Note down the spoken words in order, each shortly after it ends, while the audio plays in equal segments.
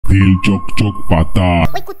Bell চকচক পাতা।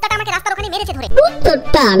 ওই কুত্তাটা আমাকে রাস্তার ওখানে মেরেছে ধরে।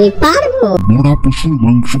 উত্তরটা আমি পারবো। মরা পশুর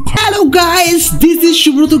মাংস খা। Hello guys, this is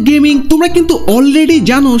Subrata gaming. তোমরা কিন্তু অলরেডি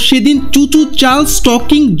জানো সেদিন চুচু চার্লস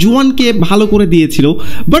টকিং জুয়ানকে ভালো করে দিয়েছিল,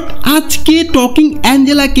 বাট আজকে টকিং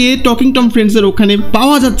অ্যাঞ্জেলাকে টকিং টম ফ্রেন্ডসের ওখানে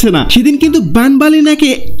পাওয়া যাচ্ছে না। সেদিন কিন্তু বানবালিনাকে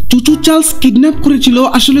চুচু চার্লস কিডন্যাপ করেছিল।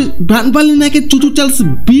 আসলে বানবালিনাকে চুচু চার্লস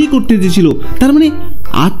বিয়ে করতে দিয়েছিল। তার মানে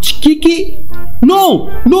আজকে কি নো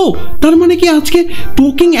নো তার মানে কি আজকে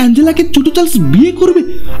টকিং অ্যাঞ্জেলাকে চুচু চার্লস বিয়ে করবে?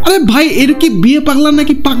 আরে ভাই, এর কি বিয়ে পাগলা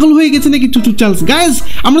নাকি পাগল হয়ে গেছে নাকি চুচু চার্লস? গাইস,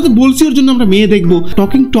 আমরা তো বলছি ওর জন্য আমরা মেয়ে দেখবো।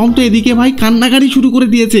 টকিং টম তো এদিকে ভাই কান্নাকাটি শুরু করে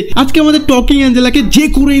দিয়েছে। আজকে আমাদের টকিং অ্যাঞ্জেলাকে যে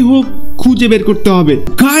করেই হোক খুঁজে বের করতে হবে।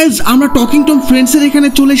 গাইস, আমরা টকিং টম ফ্রেন্ডসের এখানে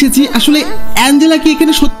চলে এসেছি। আসলে অ্যাঞ্জেলা কি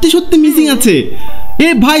এখানে সত্যি সত্যি মিসিং আছে? এ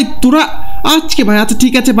ভাই তোরা আজকে ভাই, আচ্ছা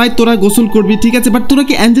ঠিক আছে ভাই, তোরা গোসল করবি ঠিক আছে, বাট তোরা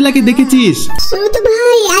কি অ্যাঞ্জেলাকে দেখেছিস? শুধু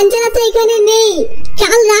ভাই অ্যাঞ্জেলা তো এখানে নেই।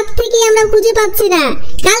 কাল রাত থেকে আমরা খুঁজে পাচ্ছি না।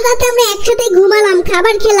 কাল রাতে আমরা একসাথে ঘুমালাম,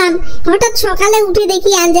 খাবার খেলাম, হঠাৎ সকালে উঠে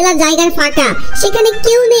দেখি অ্যাঞ্জেলার জায়গার ফাঁকা, সেখানে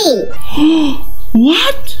কেউ নেই।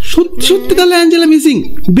 হোয়াট? সত্যি সত্যি তাহলে অ্যাঞ্জেলা মিসিং?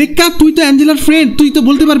 বেকা, তুই তো অ্যাঞ্জেলার ফ্রেন্ড, তুই তো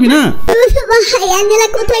বলতে পারবি না? ভাই অ্যাঞ্জেলা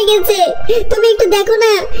কোথায় গেছে তুমি একটু দেখো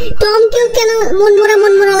না। টমকেও কেন মন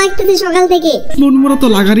মরা লাগতেছে সকাল থেকে। মন মরা তো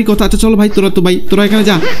লাগারই কথা। আচ্ছা চলো ভাই, তোরা এখানে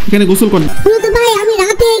যা, এখানে গোসল কর। ভাই আমি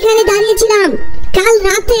রাতে এখানে দাঁড়িয়েছিলাম। কাল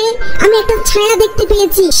রাতে আমি একটা ছায়া দেখতে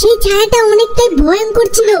পেয়েছি। সেই ছায়াটা অনেকটাই ভয়ঙ্কর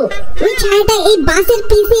ছিল। ওই ছায়াটা এই বাসের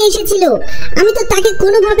পিছে এসেছিল। আমি তো তাকে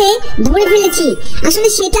কোনোভাবে ধরে ফেলেছি। আসলে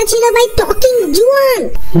সেটা ছিল ভাই টকিং জুয়ান।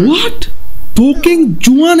 হোয়াট? টকিং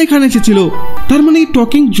জুয়ান এখানে এসেছিল? তার মানে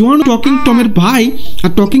টকিং জুয়ান টকিং টমের ভাই,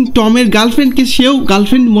 আর টকিং টমের গার্লফ্রেন্ডকে সেও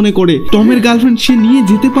গার্লফ্রেন্ড মনে করে। টমের গার্লফ্রেন্ড সে নিয়ে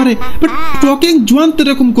যেতে পারে, বাট টকিং জুয়ান তো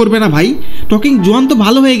এরকম করবে না ভাই। টকিং জুয়ান তো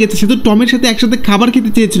ভালো হয়ে গেছে, সে তো টমের সাথে একসাথে খাবার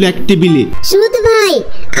খেতে চেয়েছিল এক টেবিলে। শুনুন ভাই,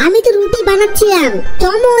 আমি তো রুটি বানাচ্ছিলাম,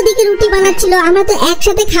 টমও ওদিকে রুটি বানাচ্ছিল, আমরা তো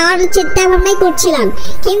একসাথে খাওয়ার চিন্তা ভাবনাই করছিলাম,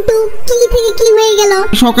 কিন্তু কি থেকে কি হয়ে গেল।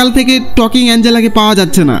 সকাল থেকে টকিং অ্যাঞ্জেলাকে পাওয়া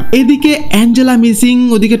যাচ্ছে না। এদিকে অ্যাঞ্জেলা মিসিং,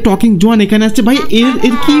 ওদিকে টকিং জুয়ান এখানে আসছে। ভাই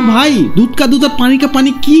এর কি ভাই? দুধ কা দুধ আর পানি কা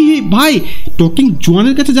পানি কি ভাই? টকিং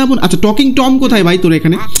জুয়ানের কাছে যাবো। আচ্ছা টকিং টম কোথায় ভাই? তোর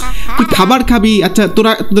এখানে তুই খাবার খাবি? আচ্ছা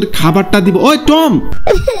তোদের খাবারটা দিব। ওই টম,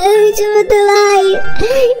 ভাই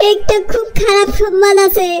একটা খুব খারাপ সম্মান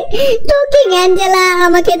আছে। টকিং অ্যাঞ্জেলা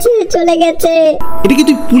আমাকে ছেড়ে চলে গেছে। এটা কি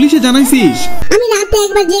তুই পুলিশে জানাইছিস? আমি রাতে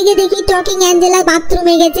একবার জেগে দেখি টকিং অ্যাঞ্জেলা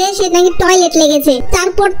বাথরুমে গেছে, সে নাকি টয়লেট লেগেছে।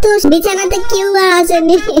 তারপর তো বিছানাতে কেউ আর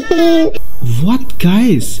আসেনি। হোয়াট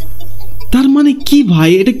গাইস, তার মানে কি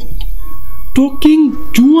ভাই? এটা টকিং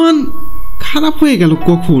জুয়ান খারাপ হয়ে গেল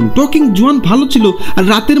কখন? টকিং জুয়ান ভালো ছিল, আর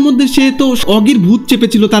রাতের মধ্যে সে তো অগির ভূত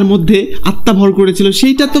চেপেছিল, তার মধ্যে আত্মা ভর করেছিল,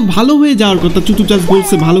 সেইটা তো ভালো হয়ে যাওয়ার কথা। চুচু চাষ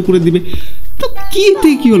বলছে ভালো করে দিবে, তো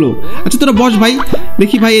কি হলো? আচ্ছা তোরা বস ভাই,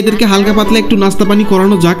 দেখি ভাই এদেরকে হালকা পাতলা একটু নাস্তা পানি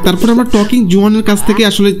করানো যাক, তারপর আমরা টকিং জুয়ানের কাছ থেকে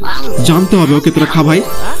আসলে জানতে হবে। ওকে তোরা খা ভাই।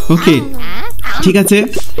 ওকে ঠিক আছে,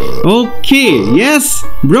 ওকে ইয়েস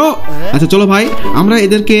ব্রো। আচ্ছা চলো ভাই, আমরা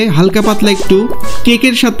এদেরকে হালকা পাতলা একটু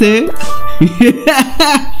কেকের সাথে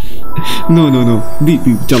নো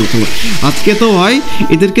চলো আজকে তো ভাই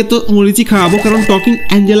এদেরকে তো মরিচি খাওয়াবো, কারণ টকিং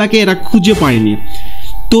অ্যাঞ্জেলাকে এরা খুঁজে পায়নি।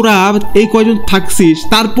 তোরা এই কয়জন থাকছিস,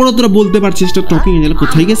 তারপরও তোরা বলতে পারছিস তো টকিং অ্যাঞ্জেলা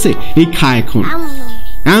কোথায় গেছে? এই খা এখন।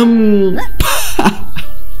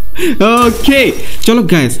 ওকে চলো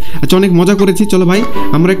গাইস, আচ্ছা অনেক মজা করেছি। চলো ভাই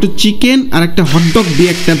আমরা একটু চিকেন আর একটা হটডগ দিয়ে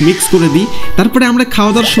একটা মিক্স করে দিই, তারপরে আমরা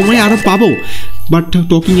খাওয়া দাওয়ার সময় আরো পাবো। বাট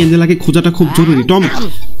টকিং অ্যাঞ্জেলাকে খোঁজাটা খুব জরুরি। টম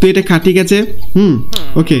তুই এটা খা, ঠিক আছে?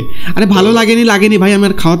 ওকে। আরে ভালো লাগেনি ভাই, আমি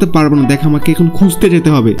আর খাওয়াতে পারবো না। দেখ আমাকে এখন খুঁজতে যেতে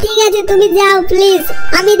হবে। ঠিক আছে তুমি যাও প্লিজ,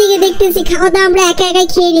 আমি দিকে দেখতেছি। খাওয়া দাওয়া আমরা একা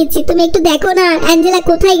খেয়ে নিচ্ছি, তুমি একটু দেখো না অ্যাঞ্জেলা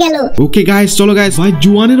কোথায় গেল। ওকে গাইস চলো গাইস, ভাই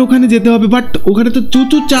জুয়ানের ওখানে যেতে হবে, বাট ওখানে তো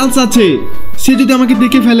চুচু চার্লস আছে। সে যদি আমাকে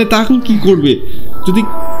দেখে ফেলে তখন কি করবে? যদি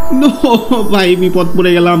নো ভাই বিপদ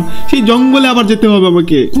পড়ে গেলাম, সেই জঙ্গলে আবার যেতে হবে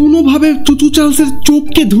আমাকে। কোনোভাবে চুচু চার্লসের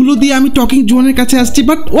চোখকে ধুলো দিয়ে আমি টকিং জুয়ানের কাছে আসছি,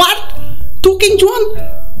 বাট হোয়াট? টকিং জুয়ান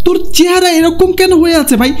তোর চেহারা এরকম কেন হয়ে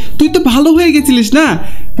আছে ভাই? তুই তো ভালো হয়ে গেছিলিস না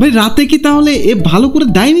ভাই? রাতে কি তাহলে এ ভালো করে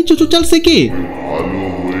দেয়নি চুচু চার্লসে? কে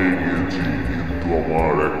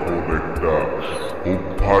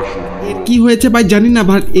কি হয়েছে ভাই জানি না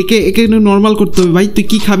ভাই, একে নর্মাল করতে হবে ভাই। তুই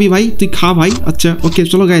কি খাবি ভাই? তুই খা ভাই। আচ্ছা ওকে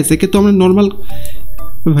চলো গাইস, একে তো আমরা নর্মাল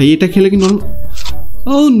ভাই, এটা খেলে কি নর্মাল?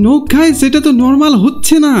 ও নো গাইস, এটা তো নর্মাল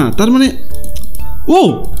হচ্ছে না। তার মানে ও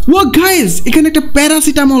গাইস, এখানে একটা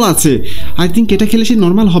প্যারাসিটামল আছে। আই থিঙ্ক এটা খেলে সে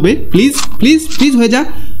নর্মাল হবে। প্লিজ হয়ে যা।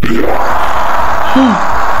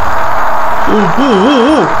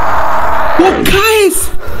 ও গাইস,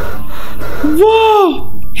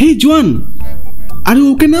 হে জুয়ান, আরে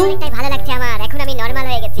ওকে নাও। ভালো লাগছে আমার, এখন আমি নরমাল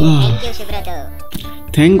হয়ে গেছি। Thank you Subrata.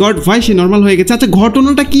 Thank god ভাই, সে নরমাল হয়ে গেছে। আচ্ছা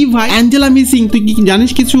ঘটনাটা কি ভাই? অ্যাঞ্জেলা মিসিং, তুই কি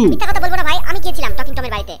জানিস কিছু? মিথ্যা কথা বলবো না ভাই, আমি গিয়েছিলাম টকিং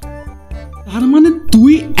টমের বাড়িতে। তার মানে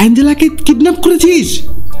তুই অ্যাঞ্জেলাকে কিডন্যাপ করেছিস?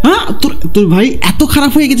 হ্যাঁ, তোর ভাই এত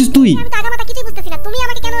খারাপ হয়ে গেছিস তুই? আমি তো আগামাতা কিছুই বুঝতেছি না, তুমি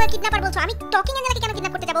আমাকে কেন কিডন্যাপার বলছো? আমি টকিং অ্যাঞ্জেলাকে কেন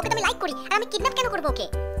কিডন্যাপ করতে যাব? ওকে তো আমি লাইক করি, আর আমি কিডন্যাপ কেন করব ওকে?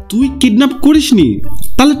 তুই কিডন্যাপ করিসনি?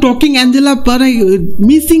 তাহলে টকিং অ্যাঞ্জেলা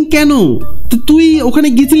মিসিং কেন? তো তুই ওখানে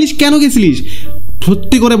গেছিলিস কেন গেছিলিস?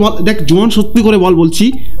 সত্যি করে বল, দেখ জোয়ান সত্যি করে বল বলছি,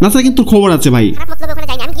 না স্যার কিন্তু খবর আছে ভাই। খারাপ মতলবে ওখানে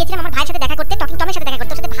যাইনি, আমি গিয়েছিলাম আমার ভাইয়ের সাথে দেখা করতে, টকিং টমের সাথে দেখা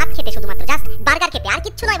করতে, ওর সাথে ভাত খেতে, শুধুমাত্র জাস্ট বার্গার খেতে, আর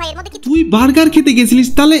কিচ্ছু নয় ভাই, এর মধ্যে কিছু। তুই বার্গার খেতে গেছিলিস?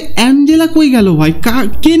 তাহলে অ্যাঞ্জেলা কই গেল ভাই?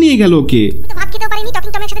 কে নিয়ে গেল ওকে? আমি তো ভাত খেতেও পারিনি,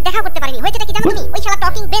 টকিং টমের সাথে দেখা করতে পারিনি। হয়েছেটা কি জানো তুমি? ওই শালা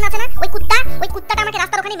টকিং বেন আছে না, ওই কুত্তাটা আমাকে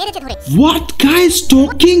রাস্তার ওখানে মেরেছে ধরে। হোয়াট গাইস,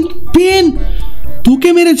 টকিং বেন তোকে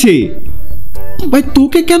মেরেছে? ভাই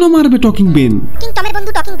তোকে কেন মারবে টকিং বেন? টকিং টমের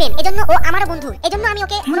বন্ধু টকিং বেন, এজন্য ও আমারও বন্ধু, এজন্য আমি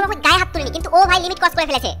ওকে কোনোভাবে গায়ে হাত তুলিনি, কিন্তু ও ভাই লিমিট ক্রস করে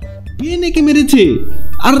ফেলেছে। বেন একে মেরেছে,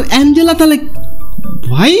 আর অ্যাঞ্জেলা তাহলে?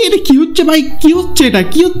 ভাই এটা কি হচ্ছে ভাই? কি হচ্ছে এটা?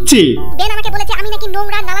 কি হচ্ছে? বেন আমাকে বলেছে আমি নাকি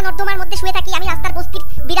নোংরা নালা নর্দমার মধ্যে শুয়ে থাকি, আমি রাস্তার বস্তির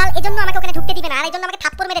বিড়াল, এজন্য আমাকে ওখানে ঢুকতে দিবে না, আর এজন্য আমাকে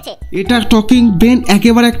থাপ্পড় মেরেছে। এটা টকিং বেন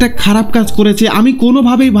একেবারে একটা খারাপ কাজ করেছে। আমি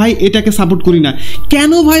কোনোভাবেই ভাই এটাকে সাপোর্ট করি না।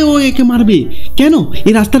 কেন ভাই ও একে মারবে? কেন?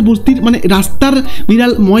 এই রাস্তার বস্তির মানে রাস্তার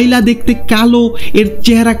বিড়াল, ময়লা দেখতে, কালো, এর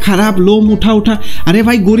চেহারা খারাপ, লোম ওঠা। আরে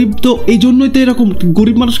ভাই গরিব তো, এই জন্যই তো এরকম।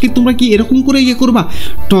 গরিব মানুষকে তোমরা কি এরকম করে ইয়ে করবা?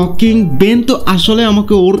 টকিং বেন তো আসলে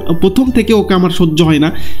আমাকে ওর প্রথম থেকে ওকে আমার সহ্য হয় না।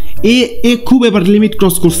 এ খুব এবার লিমিট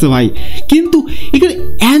ক্রস করছে ভাই। কিন্তু এখানে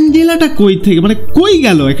অ্যাঞ্জেলাটা কই থেকে, মানে কই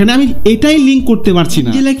গেল এখানে? আমি এটাই লিঙ্ক করতে পারছি না।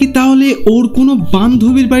 অ্যাঞ্জেলা কি তাহলে ওর কোনো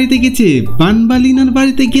বান্ধবীর বাড়িতে গেছে, বানবালিনার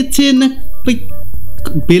বাড়িতে গেছে, না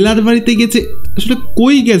বেলার বাড়িতে গেছে? আসলে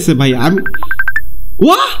কই গেছে ভাই? আমি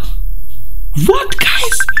হোয়াট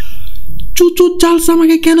গাইস, চুচু চার্লস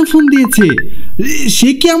আমাকে কেন ফোন দিয়েছে? সে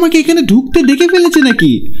কি আমাকে এখানে ঢুকতে দেখে ফেলেছে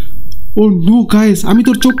নাকি? ও নো গাইস, আমি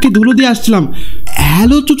তোর চোখকে ধুলো দিয়ে আসছিলাম।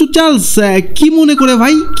 হ্যালো চুচু চার্লস, কি মনে করে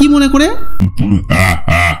ভাই? কি মনে করে?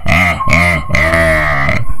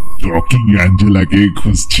 টকিং অ্যাঞ্জেলাকে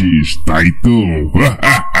খুঁজছিস তাই তো?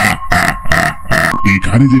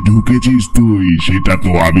 এখানে যে ঢুকেছিস তুই সেটা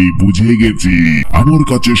তো আমি বুঝে গেছি। আমার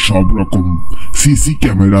কাছে সব রকম সিসি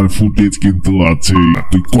ক্যামেরার ফুটেজ কিন্তু আছে।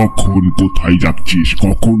 তুই কখন কোথায় যাচ্ছিস,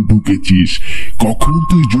 কখন ঢুকেছিস, কখন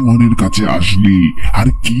তুই জোয়ানের কাছে আসলি, আর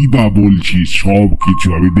কি বা বলছিস, সব কিছু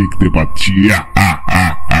আমি দেখতে পাচ্ছি।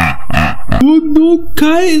 ও নো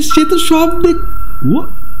গাইস, সে তো সব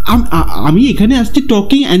আমি এখানে আসছি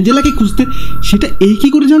টকিং অ্যাঞ্জেলাকে খুঁজতে, সেটা এই কি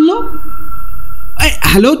করে জানলো?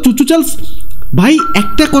 হ্যালো চুচু চার্লস ভাই,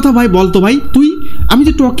 একটা কথা ভাই বলতো ভাই, আমি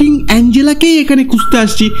যে টকিং অ্যাঞ্জেলাকেই এখানে খুঁজতে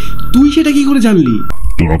আসছি, তুই সেটা কি করে জানলি?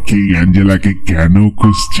 টকিং অ্যাঞ্জেলাকে কেন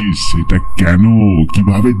খুঁজছিস সেটা কেন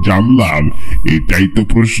কিভাবে জানলাম, এটাই তো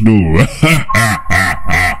প্রশ্ন।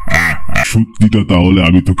 সত্যিটা তাহলে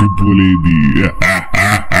আমি তোকে বলে দিই।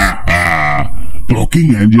 টকিং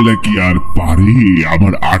অ্যাঞ্জেলা কি আর পারে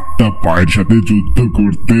আমার 8টা পায়ের সাথে যুদ্ধ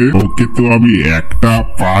করতে? ওকে তো আমি একটা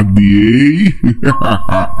পা দিয়েই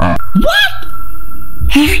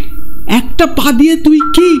হ্যাঁ, একটা পা দিয়ে তুই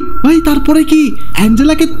কি ভাই? তারপরে কি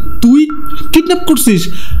অ্যাঞ্জেলাকে তুই কিডন্যাপ করছিস?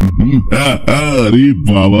 আরে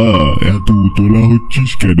বাবা, এত উতলা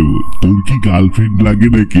হচ্ছিস কেন? তোর কি গার্লফ্রেন্ড লাগে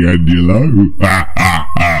নাকি অ্যাঞ্জেলা?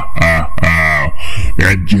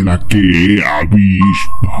 অ্যাঞ্জেলাকে আমি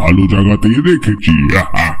ভালো জায়গাতেই রেখেছি।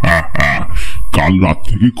 কাল রাত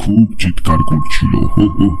থেকে খুব চিৎকার করছিল,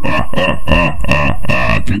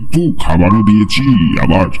 কিন্তু খাবারও দিয়েছি,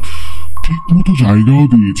 আবার ঠিক মতো জায়গাও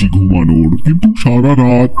দিয়েছি ঘুমানোর, কিন্তু সারা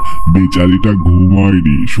রাত বেচারিটা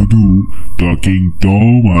ঘুমায়নি, শুধু টকিং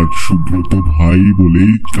টম আর সুব্রত ভাই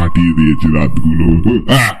বলেই কাটিয়ে দিয়েছে রাতগুলো।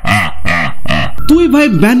 তুই ভাই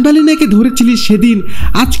ব্যানবালিনাকে ধরেছিলিস সেদিন,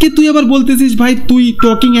 আজকে তুই আবার বলতেছিস ভাই তুই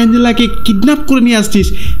টকিং অ্যাঞ্জেলাকে কিডন্যাপ করে নিয়ে আসছিস।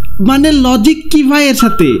 মানে লজিক কি ভাই এর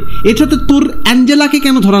সাথে? এর সাথে তোর অ্যাঞ্জেলাকে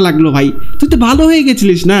কেন ধরা লাগলো ভাই? তুই তো ভালো হয়ে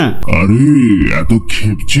গেছিলিস না? আরে এত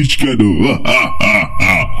খেপছিস কেন?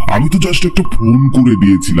 আমি তো জাস্ট একটা ফোন করে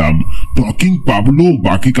দিয়েছিলাম, টকিং পাবলো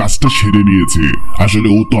বাকি কাজটা সেরে নিয়েছে। আসলে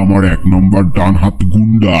ও তো আমার 1 নম্বর ডান হাত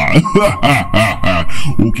গুন্ডা।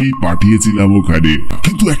 ওকেই পাঠিয়েছিলাম ওখানে।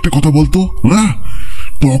 কিন্তু একটা কথা বলতো,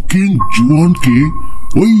 টকিং জোয়ানকে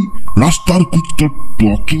ওই রাস্তার কুত্তা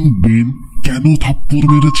টকিং বেন কেন থাপ্পড়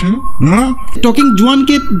মেরেছে? টকিং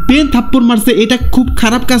জোয়ানকে বেন থাপ্পড় মারছে, এটা খুব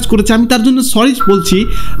খারাপ কাজ করেছে, আমি তার জন্য সরি বলছি।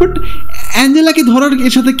 বাট অ্যাঞ্জেলাকে ধরার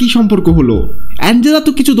এর সাথে কি সম্পর্ক হলো? অ্যাঞ্জেলা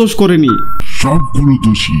তো কিছু দোষ করেনি। সবগুলো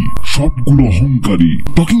দোষী, সবগুলো অহংকারী।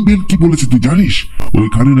 টকিং বেন কি বলেছে তুই জানিস?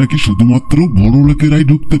 ওইখানে নাকি শুধুমাত্র বড় লোকেরাই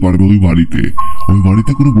ঢুকতে পারবে ওই বাড়িতে। ওই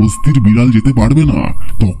বাড়িতে কোনো বস্তির বিড়াল যেতে পারবে না।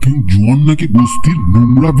 টকিং জোয়ান নাকি বস্তির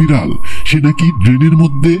নোংরা বিড়াল, সে নাকি ড্রেনের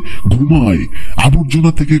মধ্যে ঘুমায়,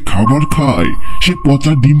 আবর্জনা থেকে খাবার খায়, সে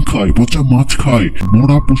পচা ডিম খায়, পচা মাছ খায়,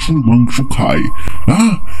 মরা পশুর মাংস খায়।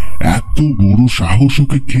 এত বড় সাহস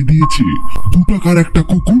ওকে কে দিয়েছে? 2 টাকার একটা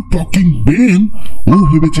কুকুর টকিং বেন, ও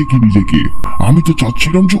ভেবেছে কি নিজেকে? আমি তো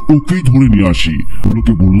চাচ্ছিলাম যে ওকেই ধরে নিয়ে আসি।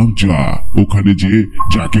 ওকে বললাম যা ওখানে যে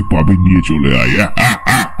যাকে পাবে নিয়ে চলে আয়।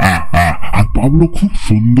 আর পাবলো খুব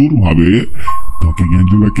সুন্দর ভাবে টকিং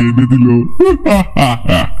অ্যাঞ্জেলাকে এনে দিল।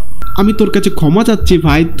 আমি তোর কাছে ক্ষমা চাচ্ছি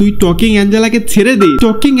ভাই, তুই টকিং অ্যাঞ্জেলাকে ছেড়ে দে।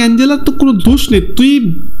 টকিং অ্যাঞ্জেলার তো কোনো দোষ নেই। তুই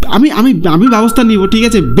আমি আমি আমি ব্যবস্থা নিব, ঠিক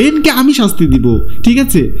আছে? বেনকে আমি শাস্তি দিব, ঠিক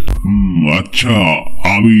আছে? আচ্ছা,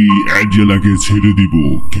 আমি অ্যাঞ্জেলাকে ছেড়ে দিব,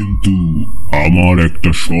 কিন্তু আমার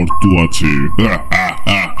একটা শর্ত আছে।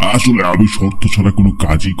 আসলে আমি শর্ত ছাড়া কোনো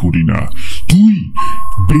কাজই করি না। তুই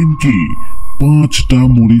বেনকে 5টা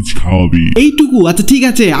মরিচ খাওয়াবি। এইটুকু? আচ্ছা ঠিক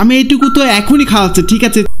আছে, আমি এইটুকু তো এখনই খাওয়াচ্ছি, ঠিক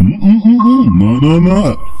আছে? না না না,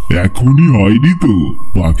 এখনই হয়নি তো,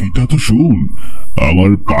 বাকিটা তো শোন।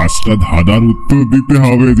 আমার 5টা ধাঁধার উত্তর দিতে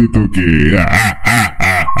হবে যে তোকে।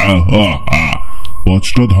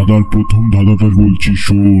 5টা ধাঁধার প্রথম ধাঁধাটা বলছি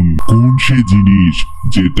শোন। কোন সে জিনিস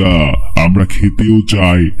যেটা আমরা খেতেও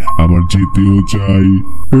চাই আবার যেতেও চাই?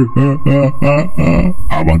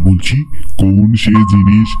 আবার বলছি, কোন সে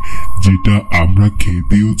জিনিস যেটা আমরা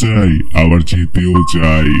খেতেও চাই আবার যেতেও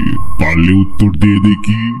চাই? পারলে উত্তর দিয়ে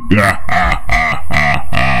দেখি।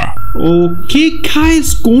 ওকে গাইস,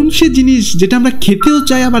 কোন সে জিনিস যেটা আমরা খেতেও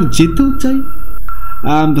চাই আবার যেতেও চাই?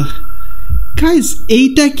 গাইস,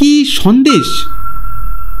 এইটা কি সন্দেশ?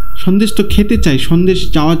 সন্দেশ তো খেতে চাই,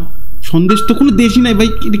 সন্দেশ তো কোনো দেশই নাই ভাই।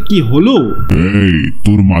 কি হলো? এই,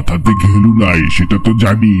 তোর মাথাতে ঘেলু নাই সেটা তো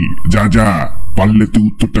জানি। যা যা, পারলে তুই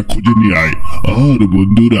উত্তরটা খুঁজে নিয়ে আয়। আর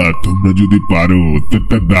বন্ধুরা, তোমরা যদি পারো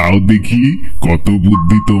উত্তরটা দাও দেখি, কত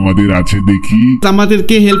বুদ্ধি তোমাদের আছে দেখি।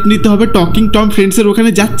 আমাদেরকে হেল্প নিতে হবে, টকিং টম ফ্রেন্ডসের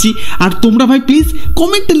ওখানে যাচ্ছি। আর তোমরা ভাই প্লিজ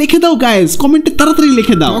কমেন্টে লিখে দাও গাইস, কমেন্টে তাড়াতাড়ি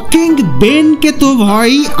লিখে দাও। টকিং বেনকে তো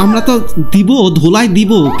ভাই আমরা তো দিব, ধোলাই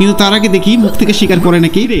দিব, কিন্তু তার আগে দেখি মুখ থেকে স্বীকার করে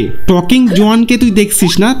নাকি রে। টকিং জোয়ানকে তুই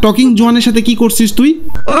দেখছিস না? টকিং জোয়ানের সাথে কি করছিস তুই?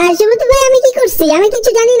 সুব্রত ভাই, আমি কি করছি? আমি কিছু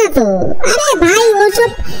জানি না তো। আরে ভাই, ওসব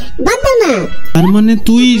বাদ দাও না। তার মানে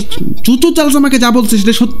তুই চুচু চালস আমাকে যা বলছিস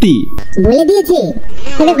এটা সত্যি বলে দিয়েছি?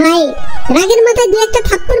 আরে ভাই, রাগের মাথায় 2-1টা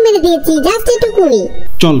থাপ্পড় মেরে দিয়েছি, জাস্ট এটুকুই।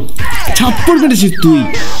 চল, থাপ্পড় মেরেছিস তুই?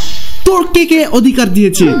 তোর কে অধিকার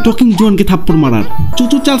দিয়েছে টকিং জোয়ানকে থাপ্পড় মারার?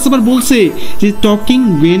 চুচু চালস আবার বলছে যে টকিং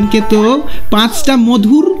বেনকে তো 5টা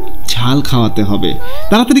মধুর ঝাল খাওয়াতে হবে।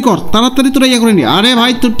 তাড়াতাড়ি কর, তাড়াতাড়ি তোরা ইয়ে করে নি। আরে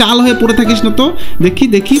ভাই, তোর টাল হয়ে পড়ে থাকিস না তো। দেখি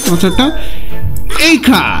দেখি 5টা এই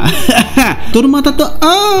খা। তোর মাথা তো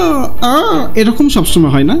এরকম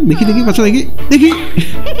সবসময় হয় না। দেখি দেখি পাছা, দেখি দেখি।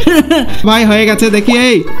 ভাই হয়ে গেছে, দেখি।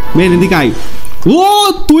 এই বেন এদিকে আয়। ও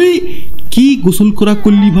তুই কি গোসল করা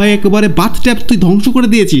করলি ভাই, একেবারে বাথট্যাব তুই ধ্বংস করে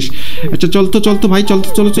দিয়েছিস। আচ্ছা চল তো ভাই, চল।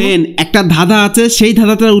 একটা ধাঁধা আছে, সেই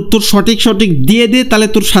ধাঁধাটার উত্তর সঠিক দিয়ে দে, তাহলে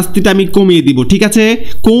তোর শাস্তিটা আমি কমিয়ে দিব, ঠিক আছে?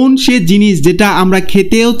 কোন সে জিনিস যেটা আমরা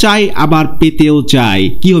খেতেও চাই আবার পেতেও চাই?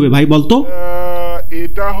 কি হবে ভাই বলতো?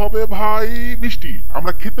 এটা হবে ভাই মিষ্টি।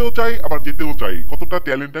 আমরা খেতেও চাই আবার যেতেও চাই। কতটা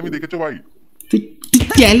ট্যালেন্ট আমি দেখেছো ভাই।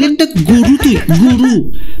 ট্যালেন্টটা গরু, তুই গরু।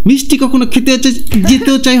 মিষ্টি কখনো খেতে চাই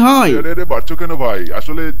যেতেও চাই হয়? আরে বাচ্চা কেন ভাই,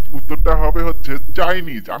 আসলে উত্তরটা হবে হচ্ছে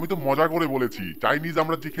চাইনিজ। আমি তো মজা করে বলেছি, চাইনিজ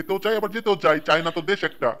আমরা যে খেতেও চাই আবার যেতেও চাই। চায়না তো দেশ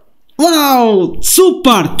একটা। Wow,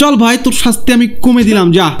 super. চল ভাই, তোর শাস্তি আমি কমে দিলাম,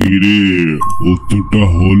 যা। উত্তরটা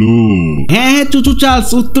হলো, হ্যাঁ চুচু চালস,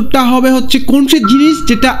 উত্তরটা হবে হচ্ছে কোন সে জিনিস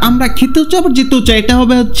যেটা আমরা খেতেও চাই আবার যেতেও চাই। এটা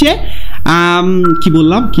হবে হচ্ছে কি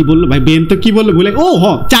বললো ভাই বেন? তো কি বললো ভুলে? ও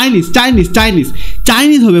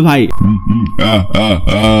চাইনিজ হবে ভাই।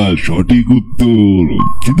 সঠিক উত্তর।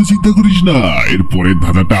 কিন্তু চিন্তা করিস না, এরপরের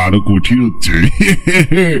ধাঁধাটা আরো কঠিন হচ্ছে।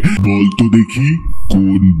 বলতো দেখি,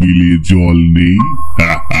 কোন বিলে জল নেই?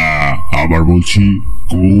 আবার বলছি,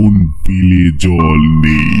 কোন বিলে জল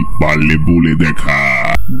নেই? পারলে বলে দেখা।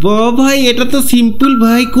 ভাই এটা তো সিম্পল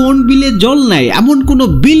ভাই, কোন বিলে জল নাই? এমন কোন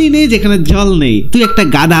বিলই নেই যেখানে জল নেই। তুই একটা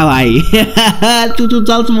গাধা ভাই। চুচু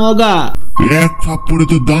চালস মগা। এক থাপ্পড়ে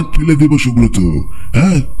তো দাঁত ফেলে দেবো সুব্রত।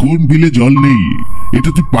 হ্যাঁ, কোন বিলে জল নেই এটা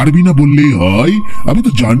তুই পারবি না বললেই হয়। আমি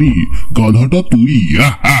তো জানি গাধাটা তুই।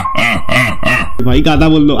 ভাই গাধা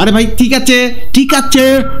বললো। আরে ভাই ঠিক আছে,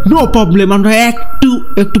 নো প্রবলেম। আমরা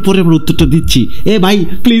একটু পরে আমরা উত্তরটা দিচ্ছি। এ ভাই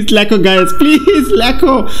প্লিজ লেখো গাইস, প্লিজ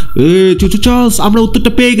লেখো। চুচু চালস, আমরা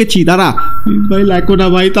উত্তরটা পেয়ে গেছি। দাঁড়া ভাই, লেখো না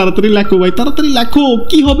ভাই, তাড়াতাড়ি লেখো ভাই, তাড়াতাড়ি লেখো।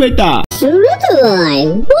 কি হবে এটা? সুব্রত সুব্রত ভাই,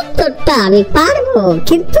 উত্তরটা আমি পারবো,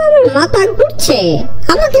 কিন্তু আমার মাথা ঘুরছে,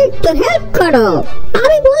 আমাকে একটু হেল্প করো।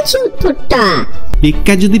 আমি বলছি উত্তরটা।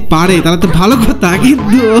 বেক্কা যদি পারে তাহলে তো ভালো কথা,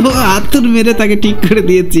 কিন্তু হাতুড় মেরে তাকে ঠিক করে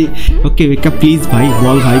দিয়েছি। ওকে বেক্কা প্লিজ ভাই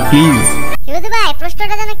বল ভাই প্লিজ। সুব্রত ভাই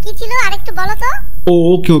প্রশ্নটা যেন কি ছিল আরেকটু বলো তো।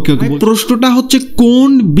 ওকে ওকে ওকে, প্রশ্নটা হচ্ছে কোন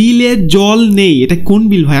বিলে জল নেই? এটা কোন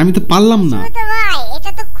বিল ভাই? আমি তো পারলাম না। সুব্রত ভাই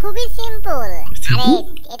এটা তো খুবই সিম্পল। আরে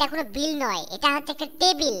এটা কোনো বিল নয়, এটা হচ্ছে একটা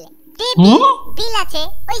টেবিল। বিল আছে,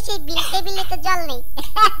 ওই সেই বিল, টেবিলে তো জল নেই।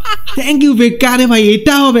 Thank you Becca. আরে ভাই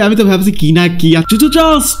এটা হবে, আমি তো ভাবছি কি না কি। চুচু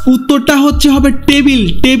চাস, উত্তরটা হচ্ছে হবে টেবিল,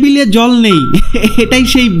 টেবিলে জল নেই। এটাই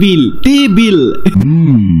সেই বিল, টেবিল।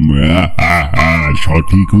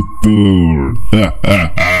 সঠিক উত্তর।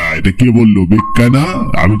 এটা কে বললো? বেক্কা না?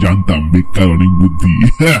 আমি জানতাম বেক্কার অনেক বুদ্ধি।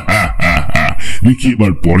 দেখি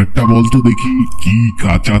এবার পরেরটা বলতো দেখি। কি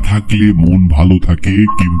কাঁচা থাকলে মন ভালো থাকে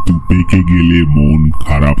কিন্তু পেকে গেলে মন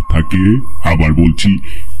খারাপ থাকে? আবার বলছি,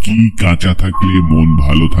 কি কাঁচা থাকলে মন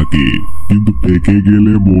ভালো থাকে কিন্তু পেকে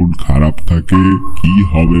গেলে মন খারাপ থাকে? কি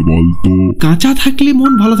হবে বলতো? কাঁচা থাকলে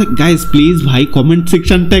মন ভালো থাকে। গাইস প্লিজ ভাই কমেন্ট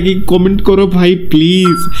সেকশনটাকে কমেন্ট করো ভাই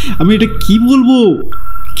প্লিজ। আমি এটা কি বলবো?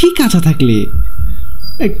 কি কাঁচা থাকলে,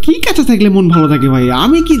 কি কাঁচা থাকলে মন ভালো থাকে ভাই?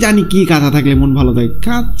 আমি কি জানি কি কাঁচা থাকলে মন ভালো থাকে?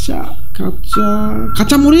 কাঁচা কাঁচা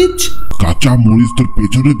কাঁচা মরিচ। কাঁচা মরিচ তোর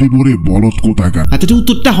পেছনে দেবো রে বলদ কোথাকার। আচ্ছা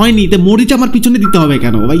উত্তরটা হয়নি, তো মরিচ আমার পিছনে দিতে হবে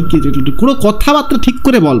কেন ভাই? কোনো কথাবার্তা ঠিক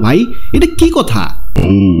করে বল ভাই, এটা কি কথা?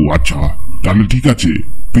 ও আচ্ছা, তাহলে ঠিক আছে,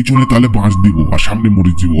 পিছনে তাহলে বাঁশ দিব আর সামনে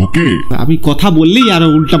মরিচ দিব। ওকে, আমি কথা বললেই আর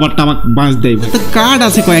উল্টা পাল্টা আমাকে বাঁশ দেয়। কার্ড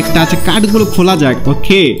আছে কয়েকটা, আছে কার্ডগুলো খোলা যাক।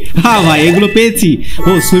 ওকে হ্যাঁ ভাই এগুলো পেয়েছি।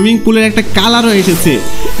 ও সুইমিং পুলের একটা কালারও এসেছে।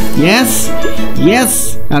 Yes yes.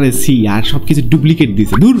 আরে সি আর সবকিছু ডুপ্লিকেট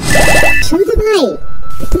দিয়েছে। দূর সুব্রত ভাই,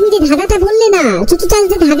 তুমি যে ধাঁধাটা বললে না, চুচু চাল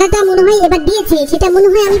যে ধাঁধাটা মনে হয় এবার দিয়েছে, সেটা মনে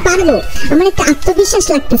হয় আমি পারবো। আমার একটা আত্মবিশ্বাস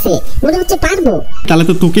লাগতেছে, মনে হচ্ছে পারবো। তাহলে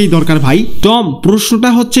তো তোকেই দরকার ভাই। টম, প্রশ্নটা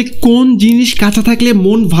হচ্ছে কোন জিনিস কাঁচা থাকলে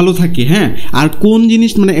মন ভালো থাকে, হ্যাঁ, আর কোন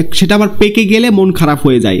জিনিস মানে সেটা আবার পেকে গেলে মন খারাপ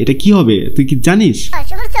হয়ে যায়? এটা কি হবে তুই কি জানিস?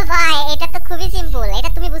 সুব্রত ভাই এটা তো খুবই সিম্পল, এটা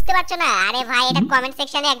তুমি বুঝতে পারছো না? আরে ভাই এটা কমেন্ট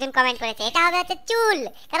সেকশনে একজন কমেন্ট করেছে, এটা হবে হচ্ছে চুল।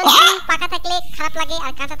 কারণ চুল পাকা থাকলে খারাপ লাগে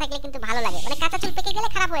আর কাঁচা থাকলে কিন্তু ভালো লাগে। মানে কাঁচা চুল পেকে গেলে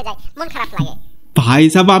খারাপ হয়ে যায়, মন খারাপ লাগে। ভাই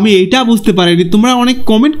সাহেব আমি এটা বুঝতে পারিনি, তোমরা অনেক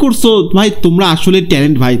কমেন্ট করছো ভাই, তোমরা আসলে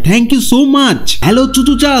ট্যালেন্ট ভাই, thank you so much. Hello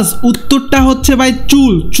চুচু চাস, উত্তরটা হচ্ছে ভাই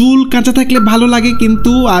চুল। চুল কাঁচা থাকলে ভালো লাগে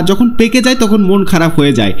কিন্তু যখন পেকে যায় তখন মন খারাপ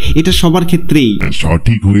হয়ে যায়, এটা সবার ক্ষেত্রেই।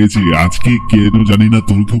 সঠিক হয়েছে। আজকে কেন জানি না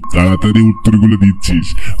তুই খুব তাড়াতাড়ি উত্তরগুলো দিচ্ছিস,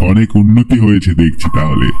 অনেক উন্নতি হয়েছে দেখছি।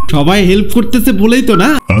 তাহলে সবাই হেল্প করতেছে বলেই তো না।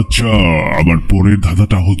 আচ্ছা, আবার পরের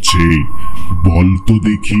ধাঁধাটা হচ্ছে, বলতো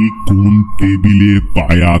দেখি কোন টেবিলে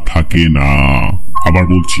পায়া থাকে না? আবার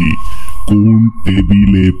বলছি, কোন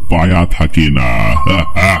টেবিলে পায়া থাকে না?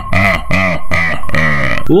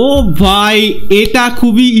 ও ভাই এটা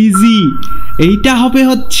খুবই ইজি। এইটা হবে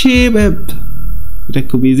হচ্ছে, এটা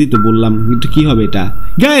খুব ইজি তো বললাম, কিন্তু কি হবে এটা?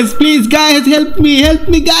 Guys please, guys help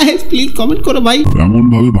me guys please comment করো ভাই। এমন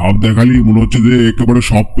ভাবে ভাব দেখালি মনে হচ্ছে যে একেবারে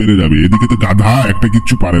সব পেরে যাবে, এদিকে তো গাধা একটা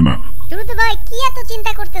কিচ্ছু পারে না। সুব্রত ভাই কি এত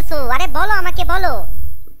চিন্তা করতেছো? আরে বলো, আমাকে বলো।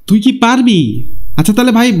 তুই কি পারবি? আচ্ছা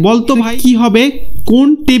তাহলে ভাই বলতো ভাই কি হবে? কোন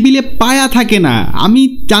টেবিলে পায়া থাকে না? আমি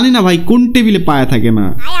জানি না ভাই কোন টেবিলে পায়া থাকে না।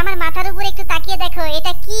 ভাই আমার মাথার উপরে একটু তাকিয়ে দেখো,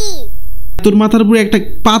 এটা কি? তোর মাথার উপরে একটা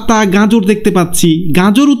পাতা গাজর দেখতে পাচ্ছি।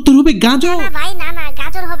 গাজর উত্তর হবে? গাজর? না ভাই না না,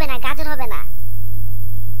 গাজর হবে না, গাজর হবে না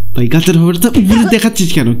ভাই। গাজর হবে না? উপরে দেখাচ্ছিস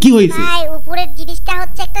কেন? কি হয়েছে ভাই? উপরের জিনিসটা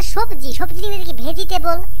হচ্ছে একটা সবজি। সবজি জিনিস কি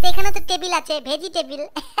ভেজিটেবল? তো এখানে তো টেবিল আছে, ভেজিটেবল।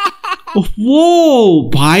 ও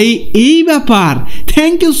ভাই এই ব্যাপার,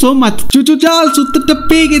 থ্যাংক ইউ সো মাচ চুচু চাল। উত্তরটা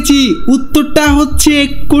পেয়ে গেছি। উত্তরটা হচ্ছে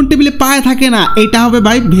কোন টেবিলে পায়ে থাকে না, এটা হবে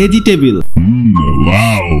ভাই ভেজিটেবল।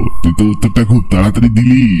 ওয়াও, তুই তো উত্তরটা খুব তাড়াতাড়ি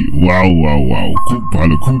দিলি। ওয়াও ওয়াও ওয়াও, খুব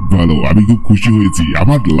ভালো খুব ভালো, আমি খুব খুশি হয়েছি।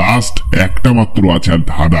 আমার লাস্ট একটা মাত্র আছে আর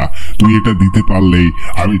ধাঁধা, তুই এটা দিতে পারলেই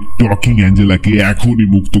আমি টকিং অ্যাঞ্জেলাকে এখনই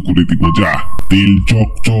মুক্ত করে দিব। যা। তেল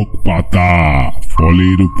চকচক পাতা,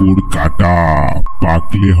 ফলের উপর কাটা,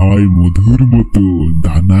 পাকলে হয় মধুর মতো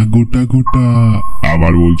দানা গোটা গোটা।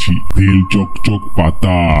 আবার বলছি, তেল চকচক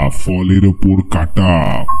পাতা, ফলের ওপর কাটা,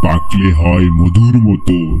 পাকলে হয় মধুর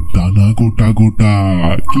মতো দানা গোটা গোটা।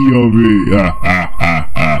 কি হবে?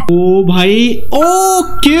 ও ভাই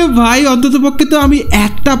ওকে ভাই, অন্তত পক্ষে তো আমি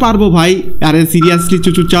একটা পারবো ভাই। আরে সিরিয়াসলি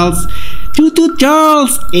চুচু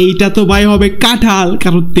চার্লস, এইটা তো ভাই হবে কাঁঠাল,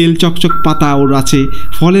 কারণ তেল চকচক পাতা ওর আছে,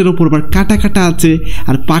 ফলের ওপর আবার কাটা কাটা আছে,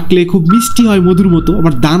 আর পাকলে খুব মিষ্টি হয় মধুর মতো,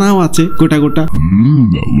 আবার দানাও আছে গোটা গোটা।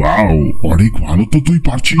 ওয়াও, অনেক ভালো তো তুই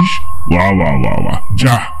পারছিস। বাহ বাহ বাহ বাহ।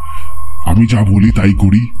 যা, আমি যা বলি তাই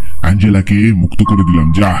করি, অ্যাঞ্জেলাকে মুক্ত করে দিলাম।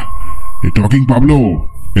 যা, এ টকিং পাবলো,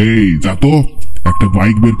 এই যা তো একটা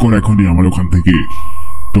বাইক বের কর এখনই আমার ওখান থেকে।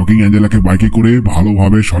 টকিং অ্যাঞ্জেলাকে বাইকে করে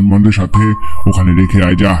ভালোভাবে সম্মানের সাথে ওখানে রেখে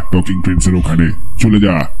আয়, যা টকিং প্রিন্সের ওখানে চলে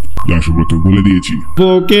যা। যা সুব্রত, বলে দিয়েছি।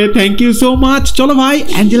 ওকে, থ্যাংক ইউ সো মাচ। চলো ভাই,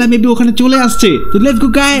 অ্যাঞ্জেলা মেবি ওখানে চলে আসছে, তো লেটস গো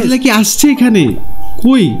গাইস। অ্যাঞ্জেলা কি আসছে এখানে?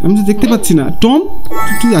 কই, আমি তো দেখতে পাচ্ছি না। টম,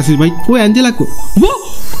 তুই আসিস ভাই? কই অ্যাঞ্জেলা? কই?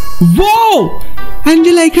 ওয়াও,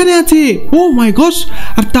 অ্যাঞ্জেলা এখানে আছে। ও মাই গস,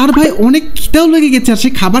 আর তার ভাই অনেক খিদেও লেগে গেছে আর সে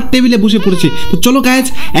খাবার টেবিলে বসে পড়েছে। তো চলো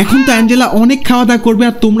গাইজ, এখন তো অ্যাঞ্জেলা অনেক খাওয়া দাওয়া করবে,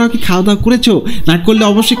 আর তোমরাও কি খাওয়া দাওয়া করেছো? না করলে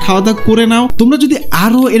অবশ্যই খাওয়া দাওয়া করে নাও। তোমরা যদি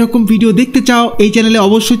আরো এরকম ভিডিও দেখতে চাও এই চ্যানেলে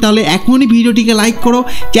অবশ্যই, তাহলে এখনই ভিডিওটিকে লাইক করো,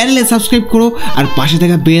 চ্যানেলে সাবস্ক্রাইব করো, আর পাশে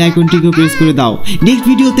থাকা বেল আইকনটিকে প্রেস করে দাও। নেক্সট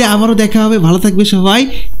ভিডিওতে আবারও দেখা হবে। ভালো থাকবে সবাই,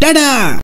 টাটা।